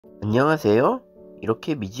안녕하세요.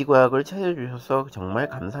 이렇게 미지과학을 찾아주셔서 정말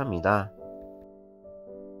감사합니다.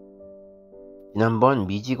 지난번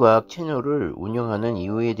미지과학 채널을 운영하는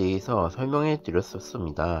이유에 대해서 설명해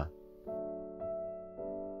드렸었습니다.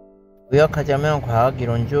 요약하자면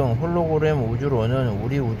과학이론 중 홀로그램 우주론은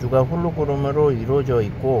우리 우주가 홀로그램으로 이루어져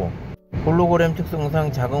있고, 홀로그램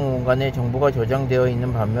특성상 작은 공간에 정보가 저장되어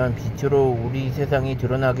있는 반면 빛으로 우리 세상이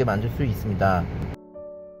드러나게 만들 수 있습니다.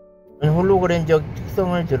 홀로그램적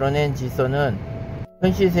특성을 드러낸 질서는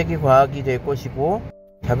현실세계 과학이 될 것이고,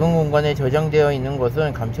 작은 공간에 저장되어 있는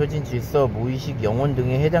것은 감춰진 질서, 무의식, 영혼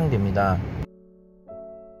등에 해당됩니다.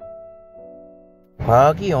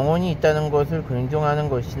 과학이 영혼이 있다는 것을 긍정하는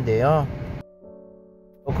것인데요.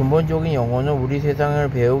 근본적인 영혼은 우리 세상을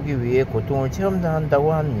배우기 위해 고통을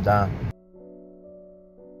체험한다고 합니다.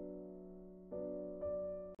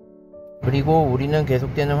 그리고 우리는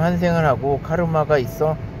계속되는 환생을 하고 카르마가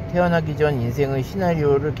있어 태어나기 전 인생의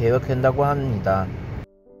시나리오를 계획한다고 합니다.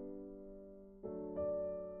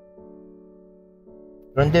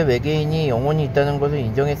 그런데 외계인이 영혼이 있다는 것을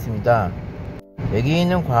인정했습니다.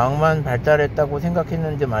 외계인은 과학만 발달했다고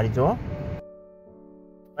생각했는데 말이죠.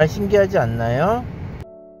 정말 신기하지 않나요?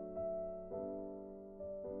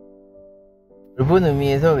 넓은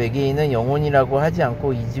의미에서 외계인은 영혼이라고 하지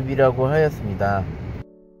않고 이집이라고 하였습니다.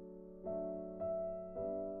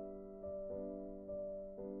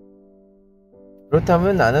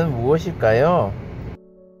 그렇다면 나는 무엇일까요?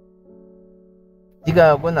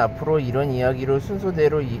 미지과학은 앞으로 이런 이야기로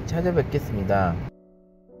순서대로 찾아뵙겠습니다.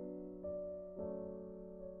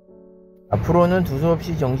 앞으로는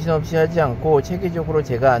두서없이 정신없이 하지 않고 체계적으로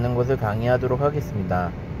제가 아는 것을 강의하도록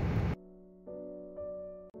하겠습니다.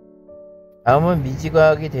 다음은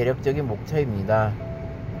미지과학의 대략적인 목차입니다.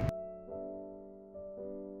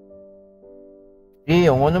 우리의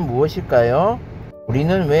영혼은 무엇일까요?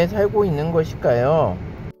 우리는 왜 살고 있는 것일까요?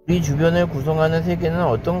 우리 주변을 구성하는 세계는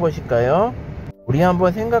어떤 것일까요? 우리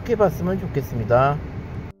한번 생각해 봤으면 좋겠습니다.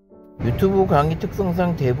 유튜브 강의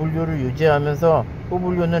특성상 대분류를 유지하면서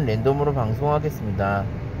후분류는 랜덤으로 방송하겠습니다.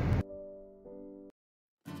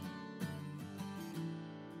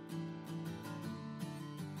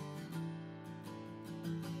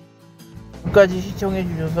 끝까지 시청해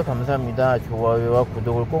주셔서 감사합니다. 좋아요와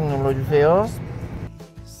구독을 꼭 눌러주세요.